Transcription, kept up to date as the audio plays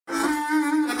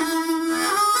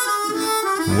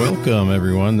Welcome,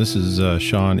 everyone. This is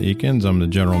Sean Eakins. I'm the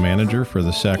general manager for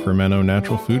the Sacramento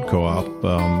Natural Food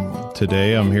Co-op.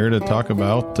 Today, I'm here to talk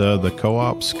about the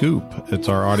Co-op Scoop. It's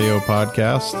our audio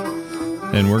podcast,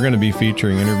 and we're going to be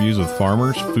featuring interviews with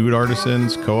farmers, food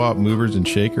artisans, co-op movers and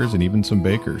shakers, and even some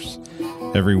bakers.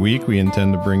 Every week, we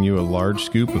intend to bring you a large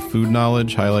scoop of food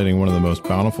knowledge, highlighting one of the most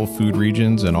bountiful food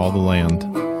regions in all the land.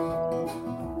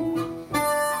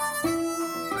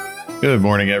 Good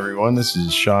morning, everyone. This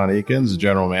is Sean Eakins, the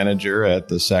general manager at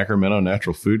the Sacramento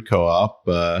Natural Food Co-op.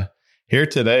 Here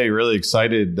today, really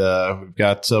excited. We've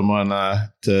got someone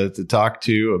to talk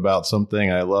to about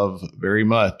something I love very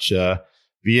much,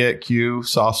 Viet Kieu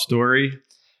Sauce Story.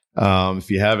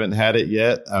 If you haven't had it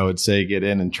yet, I would say get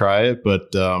in and try it. But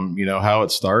you know how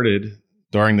it started.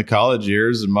 During the college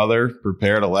years, the mother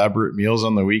prepared elaborate meals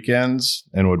on the weekends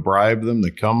and would bribe them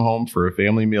to come home for a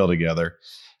family meal together.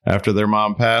 After their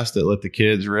mom passed, it let the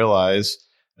kids realize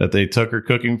that they took her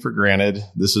cooking for granted.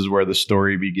 This is where the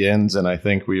story begins, and I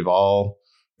think we've all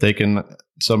taken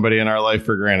somebody in our life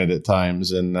for granted at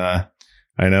times. And I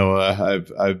know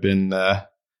I've been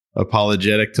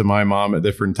apologetic to my mom at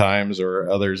different times, or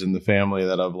others in the family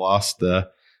that I've lost.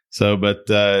 But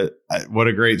what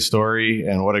a great story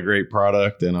and what a great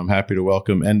product, and I'm happy to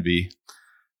welcome Envy,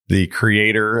 the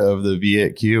creator of the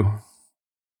Viet Kieu.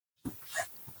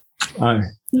 Hi.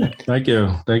 Thank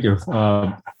you.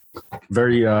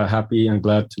 Very happy and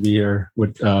glad to be here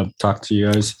with talk to you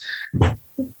guys.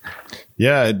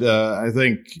 Yeah, I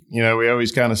think, we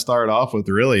always kind of start off with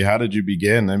really, how did you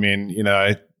begin? I mean,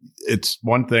 it's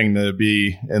one thing to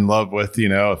be in love with,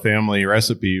 a family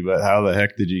recipe, but how the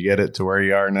heck did you get it to where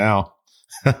you are now?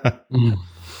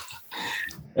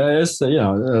 It's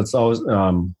always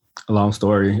a long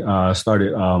story.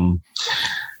 Started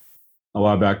a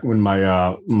while back when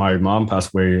my mom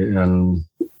passed away in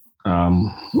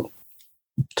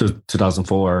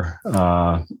 2004.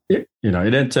 It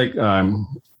didn't take.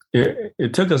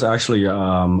 It took us actually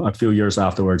a few years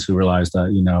afterwards to realize that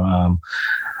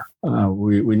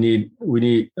we need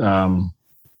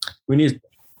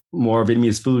more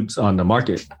Vietnamese foods on the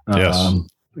market. Yes.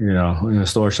 In the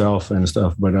store shelf and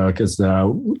stuff. But because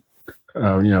when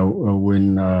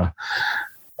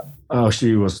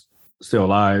she was still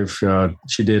alive,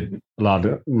 she did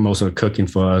most of the cooking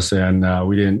for us, and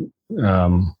we didn't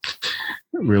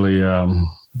really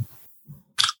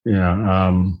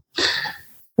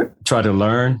try to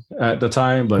learn at the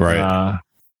time, but right.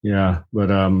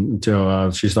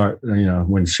 Until she started,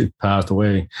 when she passed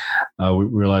away, we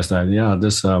realized that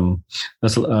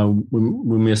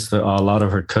we missed a lot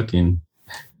of her cooking,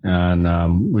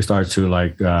 and we started to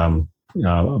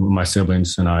my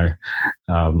siblings and I,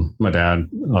 my dad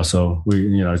also,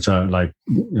 we try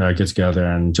get together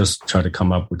and just try to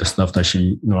come up with the stuff that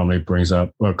she normally brings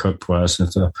up or cook for us and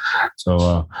stuff.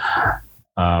 So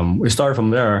we started from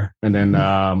there, and then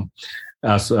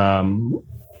as the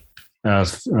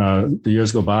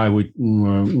years go by, we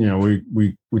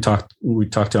talked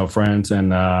to our friends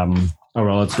and our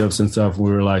relatives and stuff. We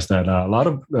realized that a lot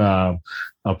of our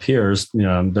peers,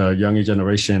 the younger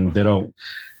generation, they don't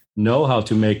know how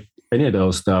to make any of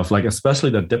those stuff, like especially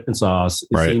the dipping sauce.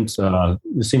 It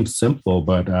seems simple,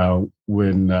 but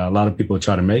when a lot of people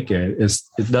try to make it, it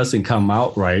doesn't come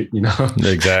out right.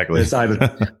 Exactly. It's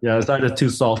either too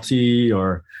salty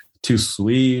or too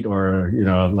sweet, or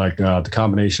the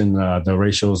combination, the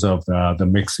ratios of the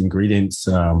mixed ingredients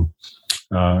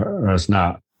is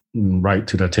not right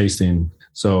to the tasting.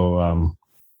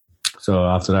 So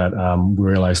after that, we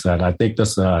realized that I think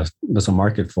there's a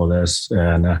market for this,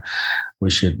 and we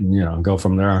should go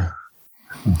from there.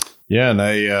 Yeah, and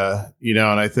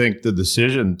I think the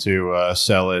decision to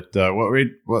sell it,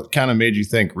 what kind of made you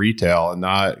think retail and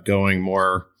not going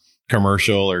more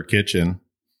commercial or kitchen?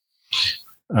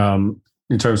 In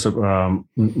terms of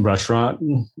restaurant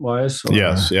wise?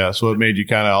 Yes. So what made you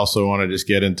kind of also want to just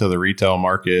get into the retail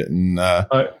market? And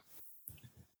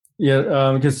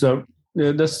because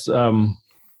this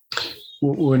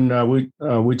when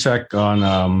we check on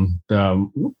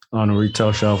a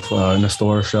retail shelf, in the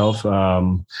store shelf,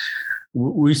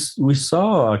 we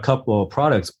saw a couple of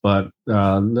products, but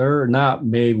they're not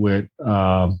made with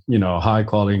high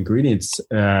quality ingredients,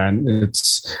 and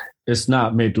it's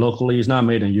not made locally. It's not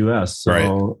made in the U.S. So,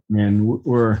 right. And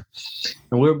we're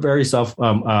very health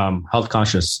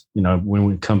conscious,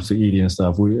 when it comes to eating and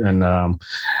stuff.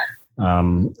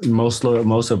 Most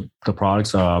of the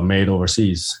products are made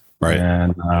overseas, right?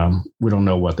 And we don't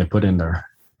know what they put in there,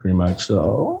 pretty much.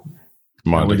 So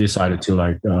we decided to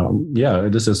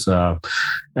this is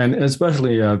and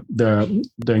especially the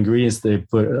ingredients they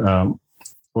put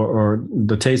or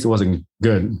the taste wasn't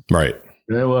good, right?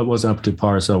 it wasn't up to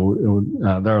par. So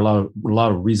there are a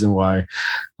lot of reasons why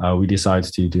we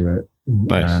decided to do it.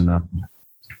 Nice.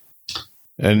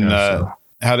 So.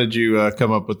 How did you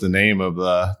come up with the name of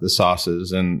the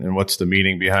sauces, and what's the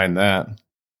meaning behind that?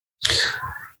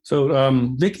 So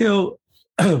Viet Kieu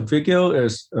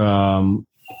is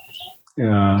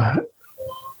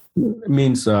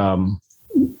means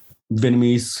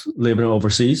Vietnamese living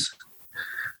overseas.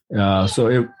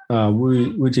 So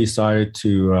we decided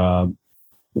to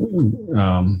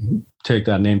take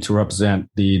that name to represent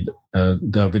the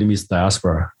Vietnamese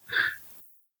diaspora.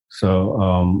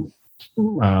 So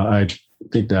I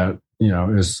think that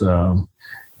is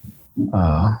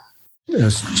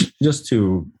just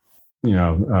to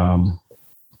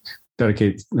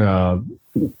dedicate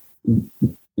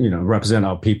represent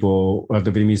our people,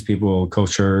 the Vietnamese people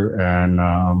culture, and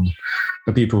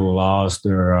the people who lost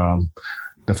their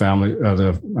the family,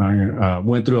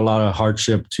 went through a lot of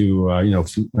hardship to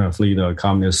flee the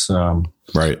communist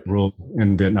rule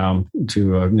in Vietnam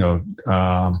to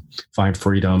find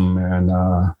freedom and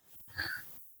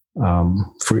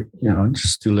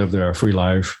just to live their free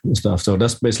life and stuff. So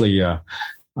that's basically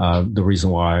the reason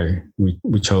why we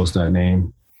chose that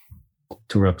name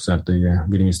to represent the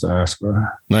Vietnamese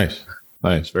diaspora. Nice,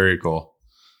 very cool.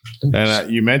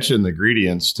 And you mentioned the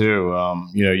ingredients too.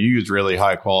 You use really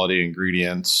high quality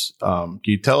ingredients. Can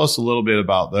you tell us a little bit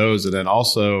about those? And then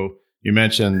also you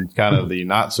mentioned kind of the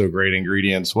not so great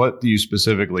ingredients. What do you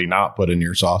specifically not put in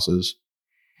your sauces?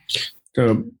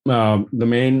 So the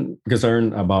main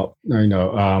concern about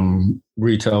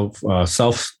retail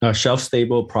shelf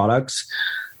stable products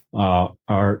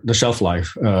are the shelf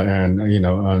life, and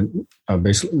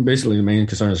basically the main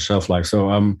concern is shelf life. So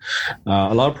a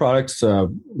lot of products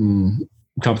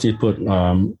companies put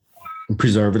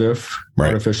preservative,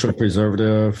 artificial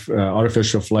preservative,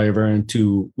 artificial flavor, and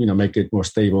to make it more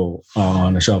stable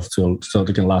on the shelf so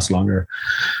they can last longer.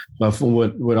 But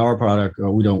with our product,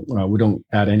 we don't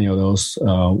add any of those.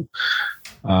 The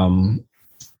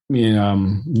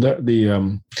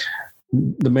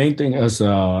main thing is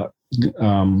to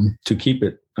keep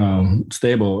it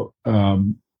stable,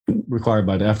 required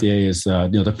by the FDA is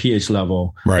the pH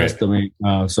level. Right. That's the main.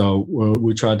 So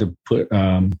we try to put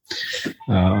some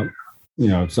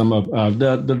of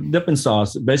the dipping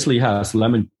sauce basically has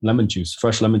lemon juice,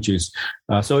 fresh lemon juice.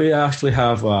 So it actually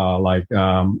have a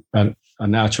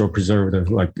natural preservative,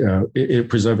 it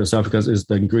preserves itself because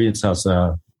the ingredients has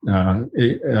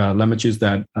lemon juice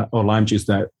or lime juice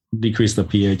that decrease the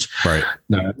pH. Right.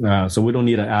 So we don't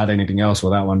need to add anything else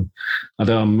for that one.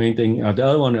 The main thing, the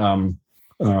other one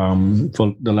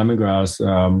for the lemongrass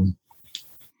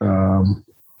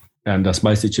and the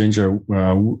spicy ginger,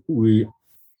 we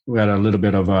had a little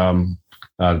bit of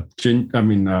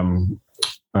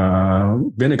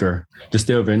vinegar,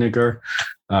 distilled vinegar,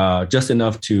 just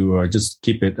enough to just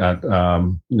keep it at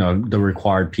the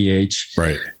required pH.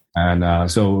 Right. And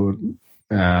so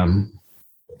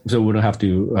we don't have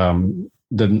to.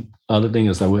 The other thing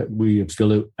is that we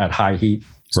fill it at high heat,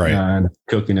 right, and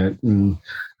cooking it in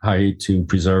high heat to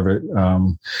preserve it.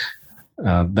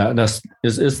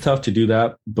 It's tough to do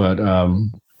that, but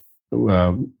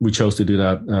we chose to do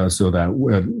that so that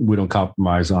we don't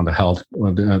compromise on the health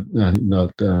or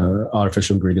the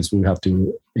artificial ingredients we have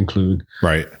to include.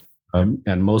 Right.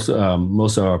 And most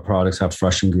of our products have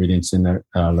fresh ingredients in there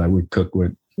that we cook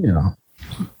with. Well,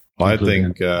 I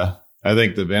think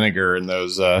the vinegar in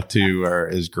those two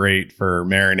is great for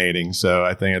marinating. So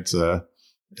I think it's a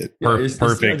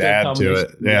perfect add to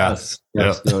it. Yeah.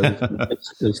 Yes. So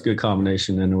it's a good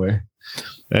combination anyway.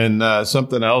 And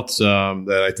something else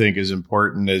that I think is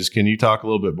important is, can you talk a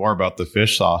little bit more about the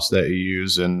fish sauce that you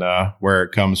use and where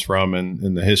it comes from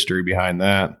and the history behind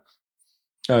that?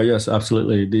 Yes,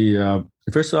 absolutely. The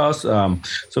fish sauce. So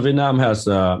Vietnam has,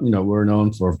 we're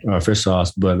known for fish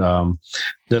sauce, but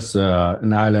this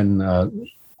an island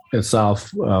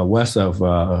southwest of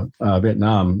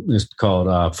Vietnam is called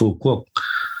Phu Quoc.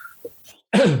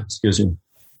 Excuse me.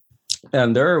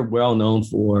 And they're well known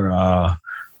for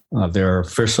their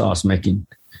fish sauce making.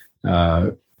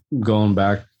 Going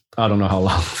back, I don't know how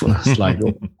long, it's like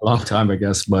a long time, I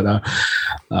guess, but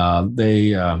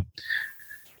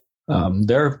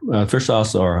their fish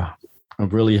sauce are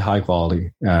really high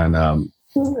quality, and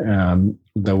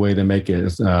the way they make it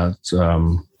is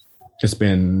it's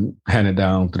been handed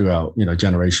down throughout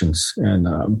generations.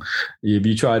 And if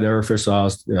you try their fish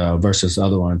sauce versus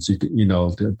other ones, you know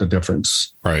the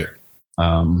difference. Right.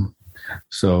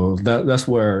 So that's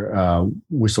where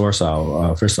we source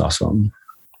our fish sauce from.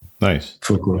 Nice.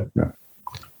 Food group. Yeah.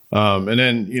 And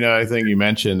then, I think you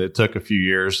mentioned it took a few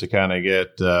years to kind of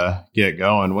get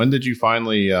going. When did you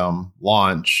finally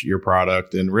launch your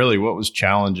product? And really, what was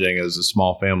challenging as a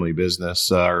small family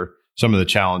business, or some of the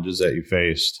challenges that you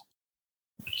faced?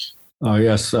 Oh,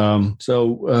 yes.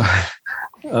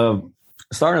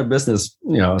 Starting a business,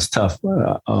 it's tough,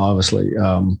 obviously,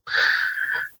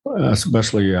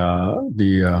 especially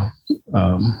the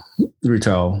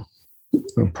retail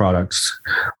products.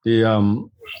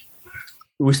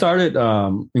 We started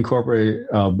incorporate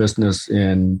our business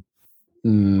in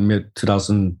mid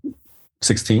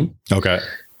 2016. Okay.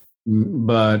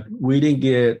 But we didn't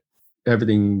get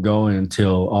everything going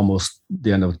until almost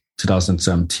the end of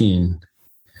 2017.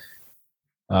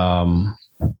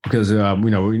 Because,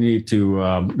 we need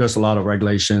to, there's a lot of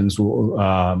regulations,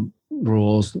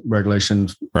 rules,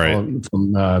 regulations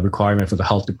from requirement for the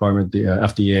health department, the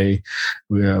FDA.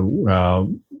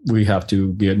 We have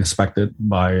to get inspected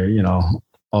by,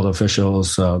 all the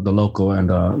officials, the local and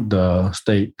the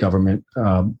state government,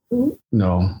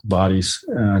 bodies.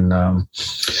 And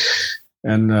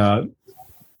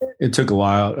it took a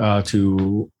while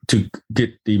to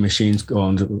get the machines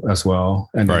going as well.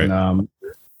 And then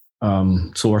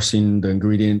sourcing the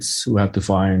ingredients, we have to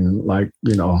find,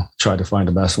 try to find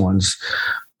the best ones.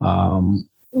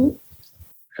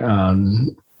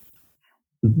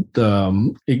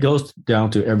 It goes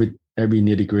down to every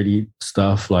nitty gritty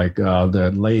stuff, like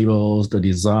the labels, the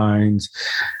designs.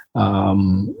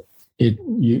 You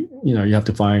have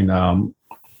to find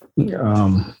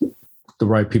the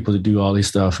right people to do all these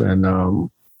stuff, and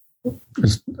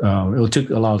it took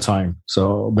a lot of time.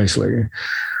 So basically,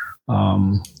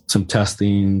 some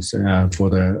testings for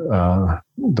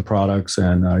the products,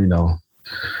 and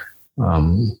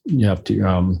you have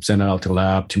to send it out to the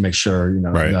lab to make sure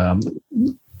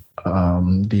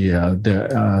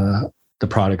the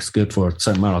product's good for a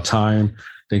certain amount of time,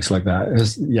 things like that.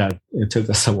 It took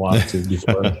us a while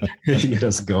before get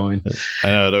us going. I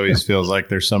know it always feels like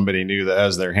there's somebody new that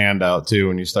has their hand out too.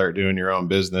 When you start doing your own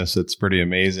business, it's pretty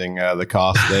amazing the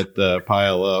costs that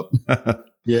pile up.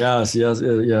 Yes.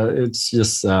 It's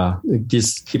just it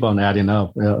just keep on adding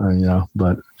up,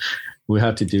 But we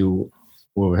had to do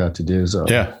what we had to do. So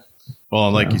yeah. Well,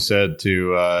 and like you said,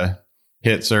 to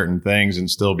hit certain things and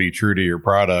still be true to your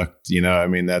product,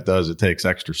 it takes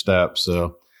extra steps.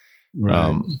 So,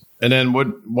 and then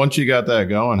once you got that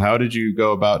going, how did you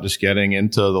go about just getting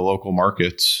into the local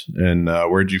markets, and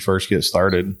where did you first get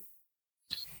started?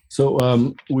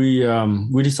 So we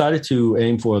decided to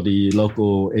aim for the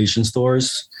local Asian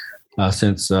stores,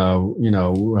 since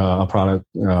our product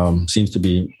seems to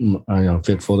be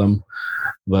fit for them.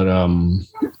 But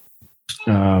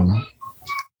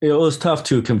it was tough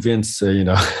to convince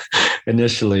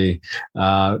initially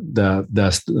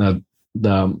the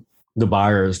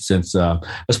buyers, since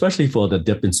especially for the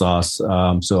dipping sauce.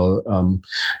 The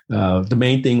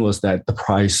main thing was that the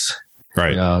price.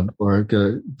 Right. Or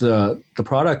the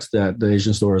products that the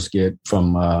Asian stores get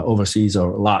from overseas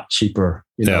are a lot cheaper,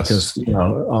 because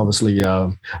obviously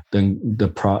the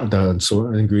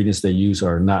ingredients they use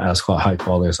are not as high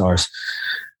quality as ours,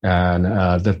 and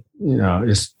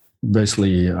it's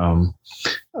basically so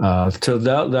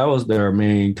that was their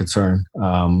main concern.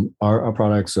 Our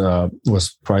products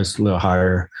was priced a little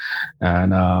higher,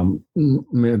 and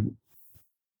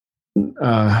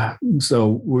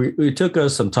so we took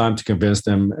us some time to convince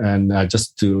them, and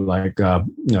just to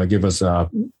give us a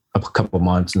couple of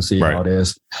months and see how it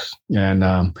is.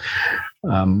 And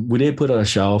we did put it on a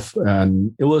shelf,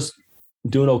 and it was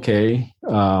doing okay,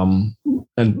 and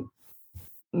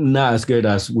not as good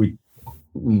as we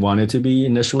wanted to be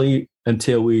initially,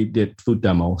 until we did food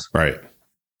demos. Right.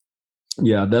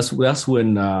 Yeah, that's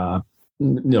when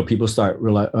people start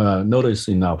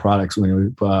noticing our products when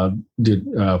we did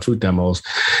food demos,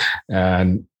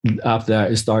 and after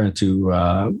that, it's starting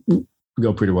to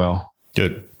go pretty well.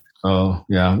 Good. Oh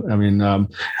yeah, I mean,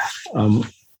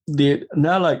 the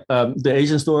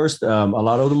Asian stores, a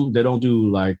lot of them, they don't do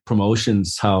like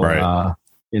promotions. How a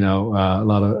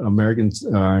lot of Americans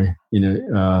are,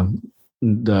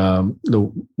 the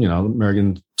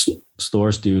American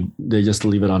stores do. They just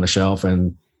leave it on the shelf,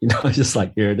 and just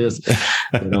like, here it is.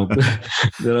 They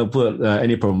don't put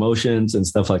any promotions and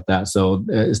stuff like that. So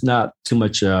it's not too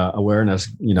much awareness,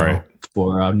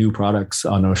 for new products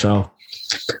on our shelf.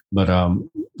 But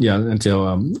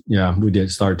until we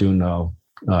did start doing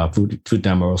food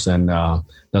demos, and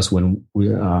that's when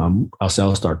our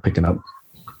sales start picking up.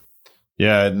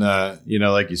 Yeah, and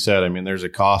like you said, I mean, there's a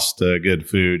cost to good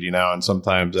food, and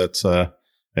sometimes it's a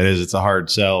hard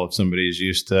sell if somebody's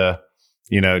used to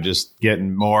just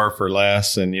getting more for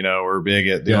less. And, we're big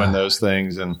at doing those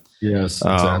things. And yes,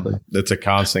 exactly. That's a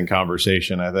constant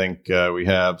conversation I think we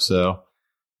have. So,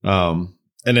 and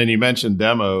then you mentioned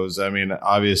demos. I mean,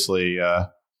 obviously,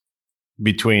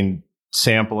 between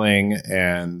sampling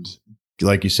and,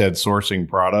 like you said, sourcing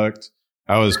product,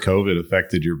 how has COVID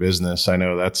affected your business? I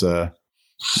know that's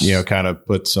kind of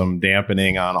put some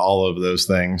dampening on all of those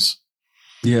things.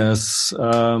 Yes.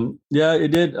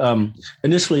 It did.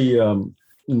 Initially,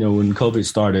 when COVID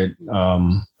started,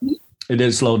 it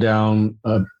did slow down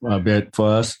a bit for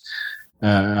us.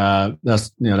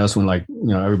 That's when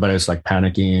everybody's like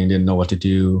panicking, didn't know what to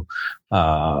do.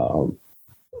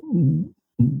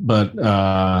 But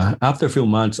after a few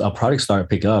months, our product started to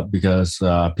pick up because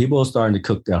people are starting to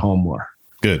cook at home more.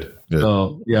 Good.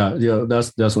 So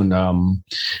that's when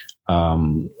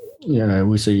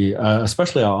we see,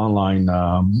 especially our online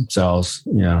sales,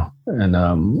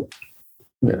 and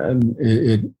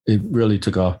it really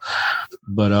took off.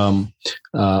 But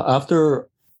after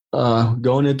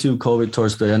going into COVID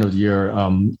towards the end of the year,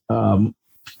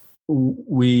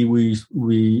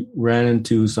 we ran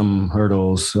into some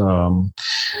hurdles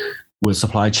with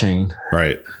supply chain.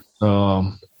 Right.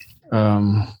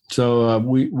 So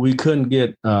we couldn't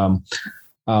get our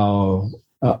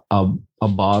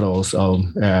bottles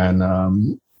and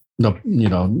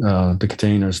the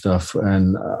container stuff,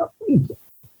 and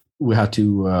we had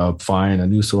to find a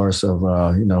new source of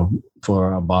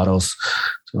for our bottles.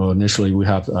 So initially we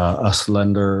have a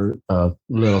slender,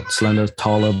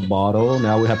 taller bottle.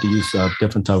 Now we have to use a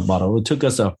different type of bottle. It took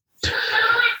us a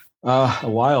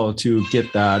while to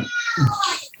get that.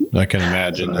 I can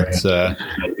imagine. It's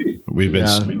we've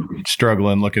been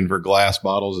struggling looking for glass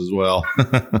bottles as well.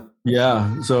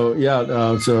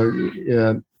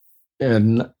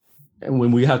 And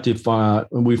when we have to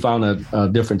when we found a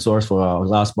different source for our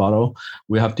glass bottle,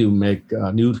 we have to make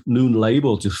a new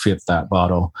label to fit that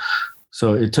bottle.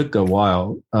 So it took a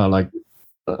while,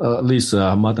 at least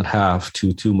a month and a half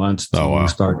to 2 months to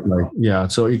start.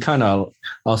 So it kind of,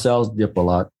 our sales dip a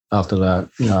lot after that.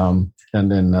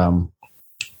 And then,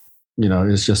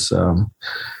 it's just start.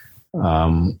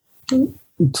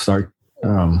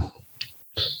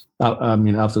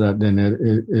 After that, then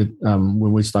it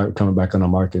when we start coming back on the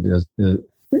market, it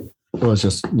was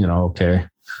just, okay,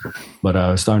 but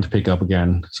it's starting to pick up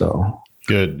again. So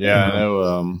good. Yeah. I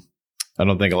know. I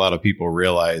don't think a lot of people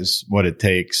realize what it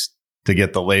takes to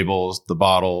get the labels, the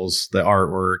bottles, the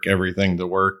artwork, everything to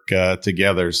work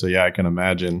together. So I can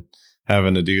imagine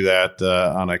having to do that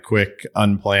on a quick,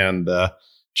 unplanned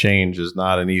change is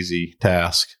not an easy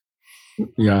task.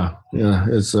 Yeah.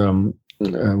 It's we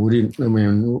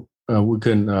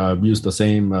couldn't use the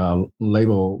same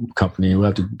label company. We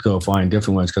had to go find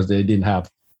different ones because they didn't have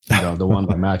the one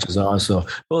that matches ours. So it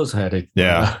was a headache.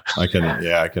 Yeah, I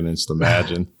can just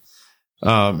imagine.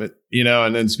 And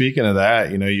then speaking of that,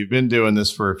 you've been doing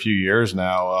this for a few years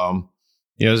now.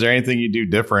 Is there anything you do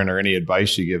different or any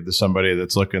advice you give to somebody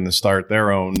that's looking to start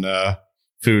their own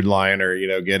food line or,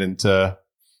 get into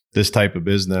this type of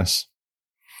business?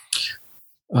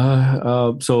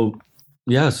 So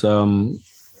yes, coming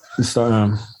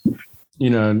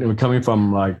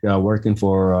from working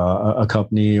for a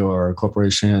company or a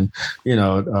corporation,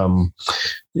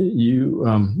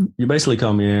 you basically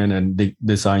come in and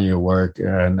design your work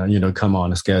and, come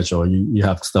on a schedule. You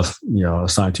have stuff,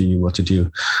 assigned to you what to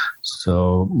do.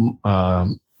 So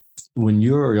when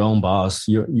you're your own boss,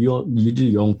 you do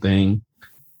your own thing.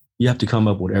 You have to come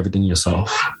up with everything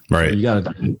yourself. Right. So you got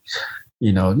to,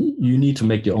 you need to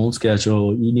make your own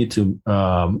schedule. You need to,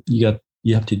 you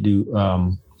have to do,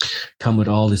 come up with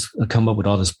all this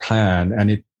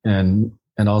plan, and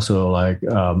also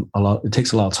it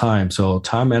takes a lot of time. So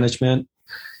time management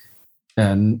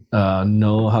and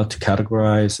know how to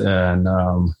categorize and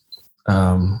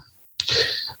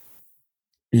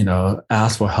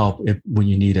ask for help when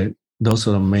you need it. Those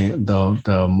are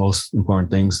the most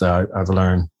important things that I've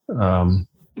learned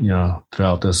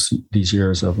throughout these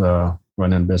years of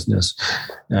running business,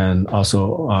 and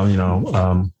also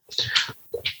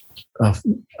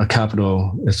a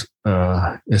capital is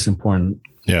important.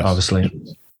 Yes. Obviously,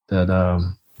 that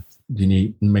you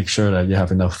need to make sure that you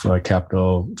have enough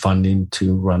capital funding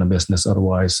to run a business.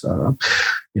 Otherwise, a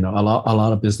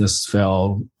lot of business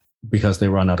fail because they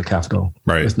run out of capital.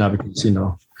 Right. It's not because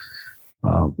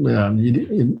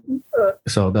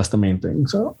so that's the main thing.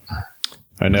 So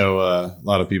I know a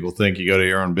lot of people think you go to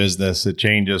your own business, it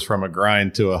changes from a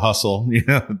grind to a hustle.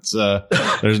 It's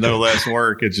there's no less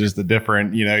work. It's just a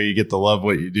different, you get to love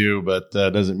what you do, but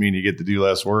doesn't mean you get to do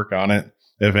less work on it.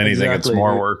 If anything, exactly. It's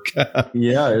more work.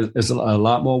 Yeah, it's a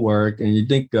lot more work. And you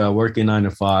think working 9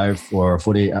 to 5 for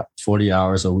 40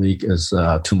 hours a week is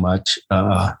too much.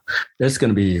 It's going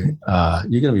to be,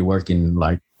 you're going to be working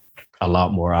like a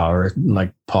lot more hours,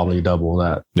 like probably double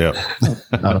that. Yeah.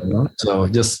 I don't know. So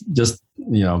just,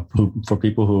 for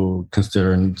people who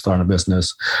consider starting a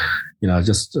business,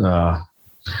 just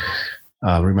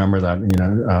remember that,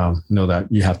 know that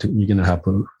you're going to have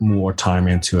to put more time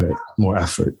into it, more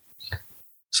effort.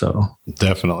 So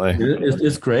definitely,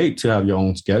 it's great to have your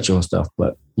own schedule and stuff,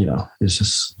 but it's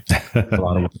just a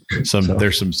lot of work.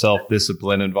 There's some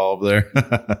self-discipline involved there.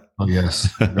 Oh yes,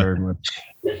 very much.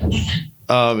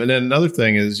 And then another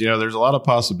thing is, there's a lot of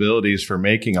possibilities for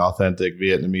making authentic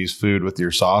Vietnamese food with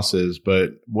your sauces,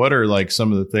 but what are like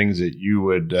some of the things that you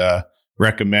would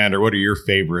recommend, or what are your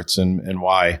favorites and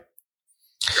why?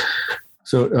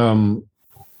 So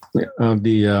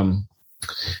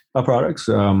our products,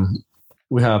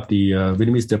 we have the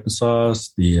Vietnamese dipping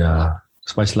sauce, the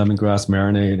spicy lemongrass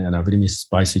marinade, and a Vietnamese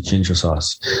spicy ginger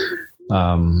sauce.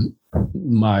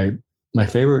 My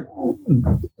favorite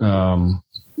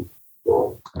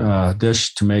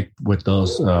dish to make with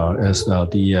those is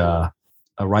the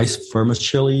rice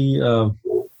vermicelli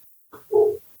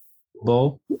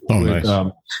bowl. Oh, nice.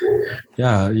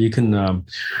 You can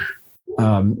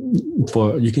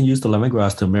you can use the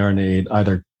lemongrass to marinate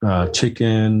either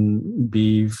chicken,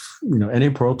 beef, any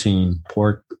protein,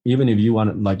 pork. Even if you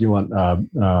want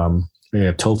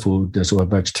a tofu dish or a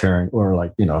vegetarian,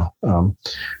 or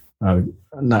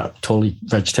not totally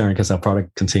vegetarian because that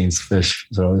product contains fish,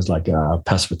 so it's like a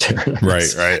pescatarian.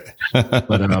 Right.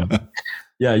 But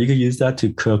you can use that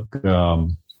to cook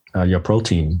your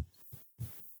protein,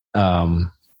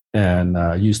 and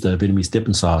use the Vietnamese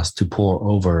dipping sauce to pour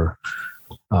over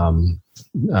to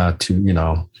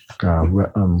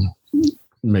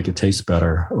make it taste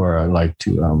better, or like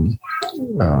to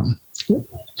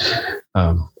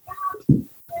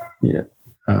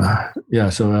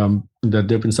so the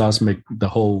dipping sauce make the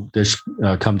whole dish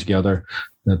come together,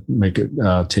 that make it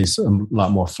taste a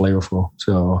lot more flavorful.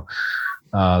 So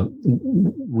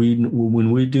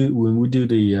when we do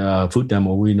the food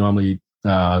demo, we normally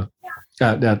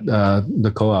at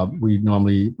the co-op, we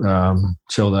normally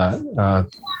show that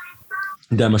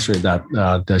demonstrate that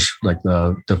dish, like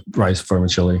the rice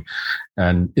vermicelli,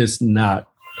 and it's not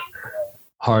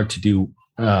hard to do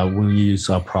when you use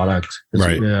our product.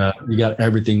 Right. You got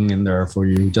everything in there for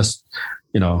you. Just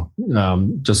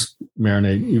just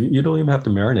marinate. You don't even have to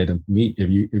marinate the meat if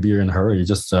you're in a hurry. You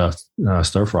just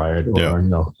stir fry it,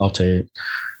 or saute it,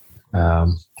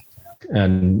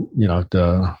 and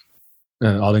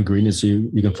all the ingredients you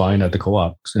can find at the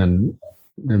co-ops, and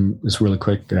it's really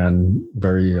quick and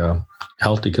very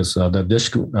healthy, because the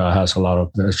dish has a lot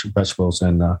of vegetables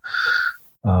and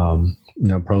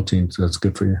protein, so it's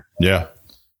good for you. Yeah.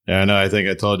 Yeah, I know. I think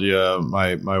I told you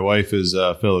my wife is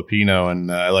Filipino,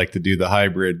 and I like to do the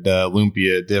hybrid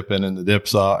lumpia. Dipping in the dip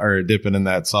sauce, or dipping in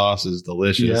that sauce, is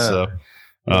delicious. Yeah. So,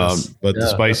 but the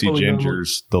spicy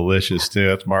ginger's delicious too.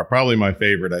 That's probably my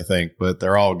favorite, I think. But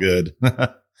they're all good.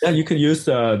 Yeah, you can use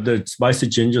the spicy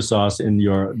ginger sauce in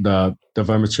the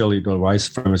vermicelli, the rice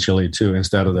vermicelli too,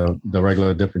 instead of the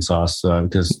regular dipping sauce,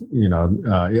 because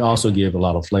it also gives a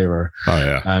lot of flavor. Oh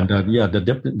yeah, and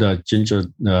the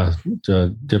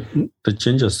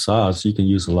ginger sauce, you can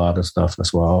use a lot of stuff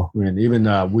as well. I mean,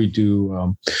 even we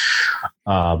do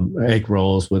egg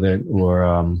rolls with it,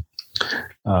 or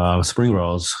spring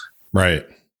rolls. Right.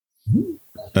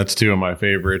 That's two of my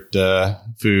favorite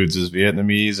foods, is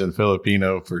Vietnamese and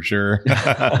Filipino for sure.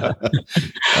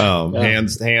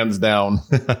 Hands down.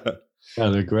 Yeah,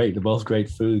 they're great. They're both great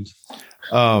foods.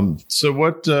 So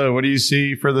what do you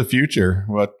see for the future?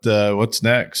 What's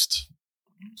next?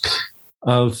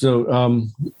 So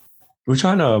we're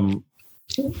trying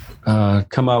to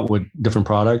come out with different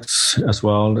products as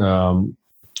well.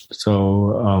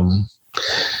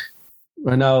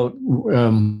 Right now,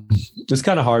 it's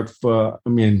kind of hard for. I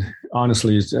mean,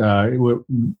 honestly,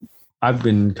 I've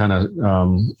been kind of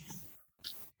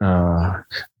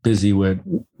busy with,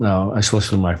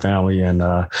 especially my family, and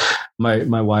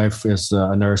my wife is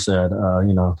a nurse at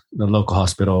the local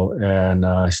hospital, and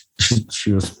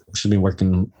she's been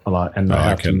working a lot, and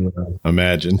I can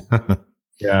imagine.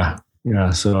 Yeah.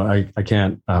 So I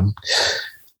can't.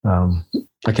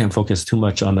 I can't focus too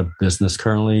much on the business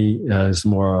currently. It's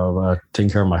more of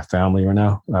taking care of my family right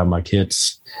now, my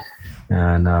kids,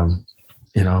 and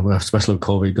especially with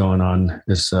COVID going on,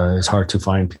 it's hard to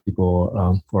find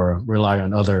people or rely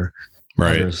on others.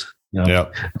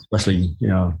 Especially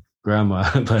grandma.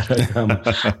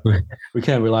 But we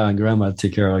can't rely on grandma to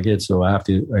take care of our kids, so I have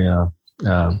to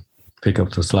pick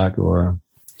up the slack or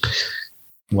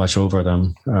watch over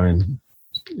them. I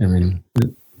mean,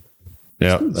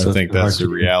 yeah, I think that's the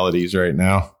realities right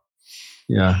now.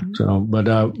 Yeah. So, but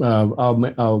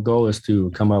our goal is to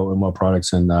come out with more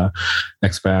products and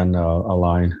expand our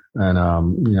line, and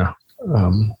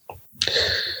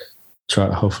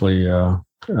try hopefully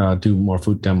do more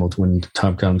food demos when the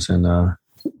time comes and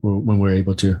when we're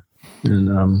able to.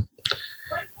 And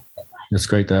it's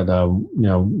great that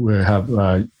we have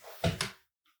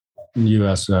you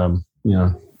as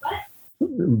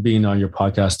being on your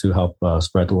podcast to help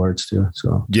spread the words too.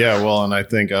 So yeah, well, and I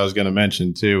think I was going to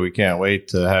mention too, we can't wait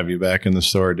to have you back in the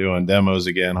store doing demos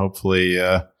again. Hopefully,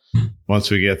 once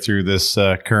we get through this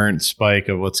current spike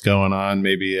of what's going on,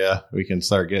 maybe we can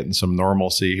start getting some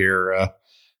normalcy here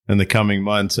in the coming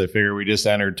months. I figure we just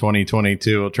entered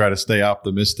 2022. We'll try to stay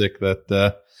optimistic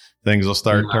that things will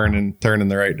start turning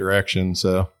the right direction.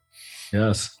 So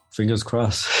yes, fingers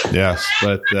crossed. Yes,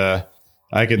 but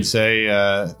I can say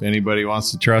if anybody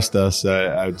wants to trust us,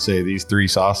 I would say these 3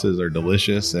 sauces are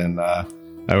delicious, and I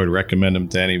would recommend them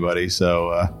to anybody.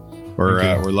 So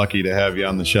we're lucky to have you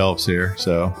on the shelves here.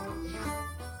 So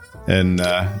and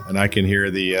I can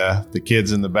hear the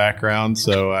kids in the background.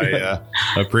 So I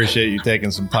appreciate you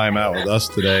taking some time out with us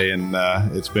today, and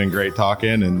it's been great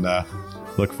talking. And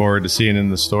look forward to seeing you in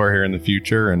the store here in the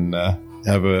future. And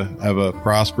have a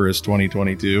prosperous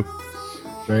 2022.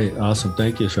 Great. Awesome.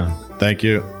 Thank you, Sean. Thank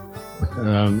you.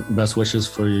 Best wishes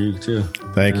for you too.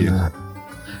 Thank you.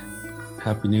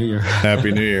 Happy New Year.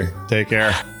 Happy New Year. Take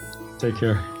care. Take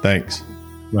care. Thanks.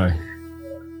 Bye.